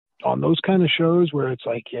on those kind of shows where it's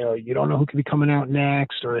like, you don't know who could be coming out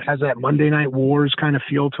next, or it has that Monday Night Wars kind of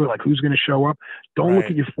feel to it, like who's going to show up. Don't look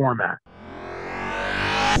at your format.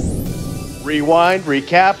 Rewind,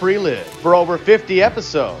 recap, relive. For over 50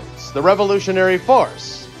 episodes, the revolutionary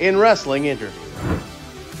force in wrestling interview.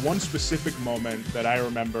 One specific moment that I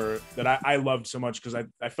remember that I loved so much, because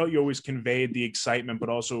I felt you always conveyed the excitement but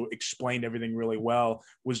also explained everything really well,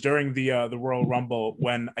 was during the Royal Rumble,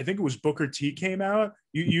 when I think it was Booker T came out.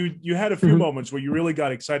 You had a few moments where you really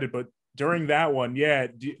got excited, but during that one, do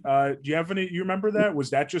you have any? You remember that? Was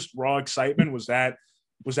that just raw excitement? Was that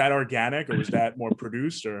organic, or was that more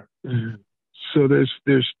produced? Or So there's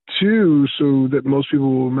two, so that most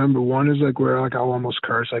people will remember. One is like where like I'll almost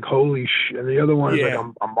curse, like holy sh, and the other one is like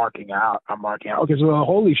I'm marking out. Okay, so the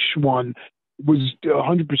holy sh one was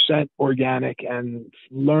 100% organic and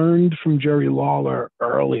learned from Jerry Lawler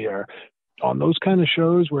earlier on those kind of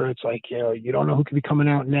shows where it's like, you don't know who could be coming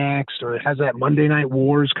out next, or it has that Monday Night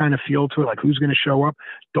Wars kind of feel to it, like who's going to show up.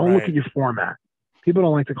 Don't look at your format. People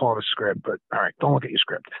don't like to call it a script, but all right, don't look at your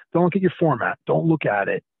script. Don't look at your format. Don't look at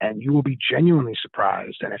it, and you will be genuinely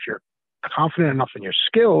surprised. And if you're confident enough in your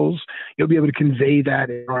skills, you'll be able to convey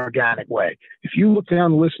that in an organic way. If you look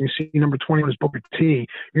down the list and you see number 21 is Booker T,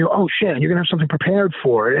 you go, oh shit, and you're going to have something prepared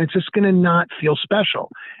for it, and it's just going to not feel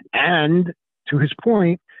special. And to his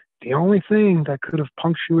point, the only thing that could have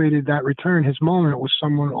punctuated that return, his moment, was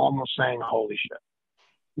someone almost saying, holy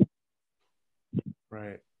shit.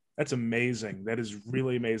 Right. That's amazing. That is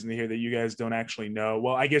really amazing to hear that you guys don't actually know.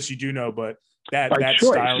 Well, I guess you do know, but that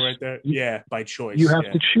style right there, by choice. You have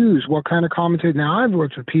to choose what kind of commentator. Now, I've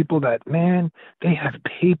worked with people that, man, they have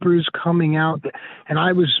papers coming out, and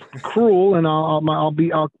I was cruel, and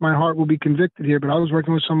my heart will be convicted here, but I was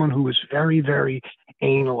working with someone who was very, very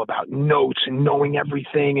anal about notes and knowing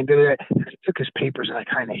everything, and I took his papers and I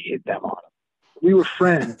kind of hid them on him. We were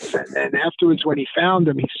friends, and afterwards, when he found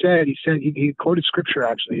them, he quoted scripture.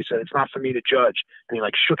 Actually, he said, "It's not for me to judge," and he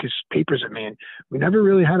like shook his papers at me, and we never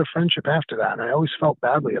really had a friendship after that. And I always felt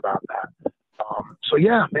badly about that. So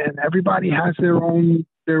yeah, man, everybody has their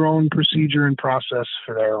own procedure and process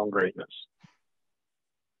for their own greatness.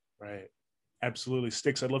 Right, absolutely.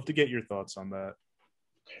 Sticks, I'd love to get your thoughts on that.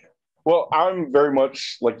 Well, I'm very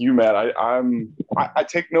much like you, Matt. I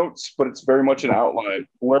take notes, but it's very much an outline.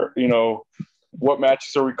 Where what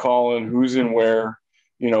matches are we calling? Who's in where?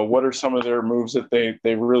 What are some of their moves that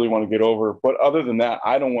they really want to get over? But other than that,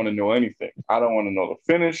 I don't want to know anything. I don't want to know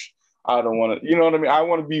the finish. I don't want to, you know what I mean? I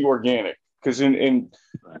want to be organic, because in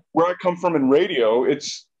where I come from in radio,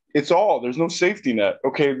 it's all, there's no safety net.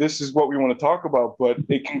 Okay, this is what we want to talk about, but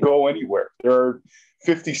it can go anywhere. There are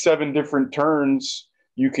 57 different turns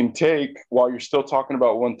you can take while you're still talking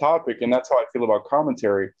about one topic. And that's how I feel about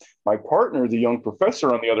commentary. My partner, the young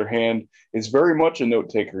professor, on the other hand, is very much a note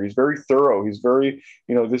taker. He's very thorough. He's very,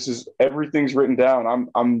 everything's written down.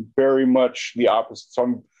 I'm very much the opposite.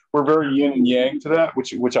 So we're very yin and yang to that,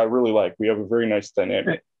 which I really like. We have a very nice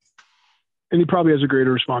dynamic. And he probably has a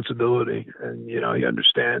greater responsibility, and he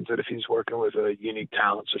understands that if he's working with a unique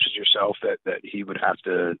talent such as yourself, that he would have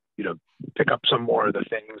to pick up some more of the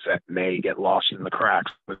things that may get lost in the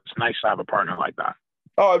cracks. But it's nice to have a partner like that.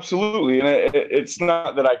 Oh, absolutely. And it's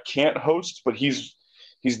not that I can't host, but he's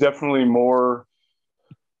definitely more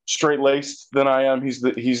straight-laced than I am. He's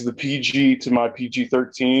the PG to my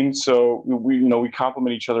PG-13, so we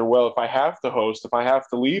complement each other well. If I have to host, if I have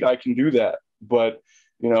to lead, I can do that, but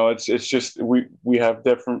it's just we have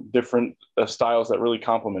different styles that really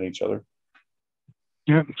complement each other.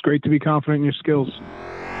 Yeah, it's great to be confident in your skills.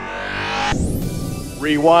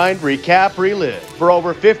 Rewind, recap, relive. For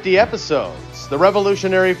over 50 episodes, the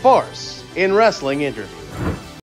revolutionary force in wrestling interview.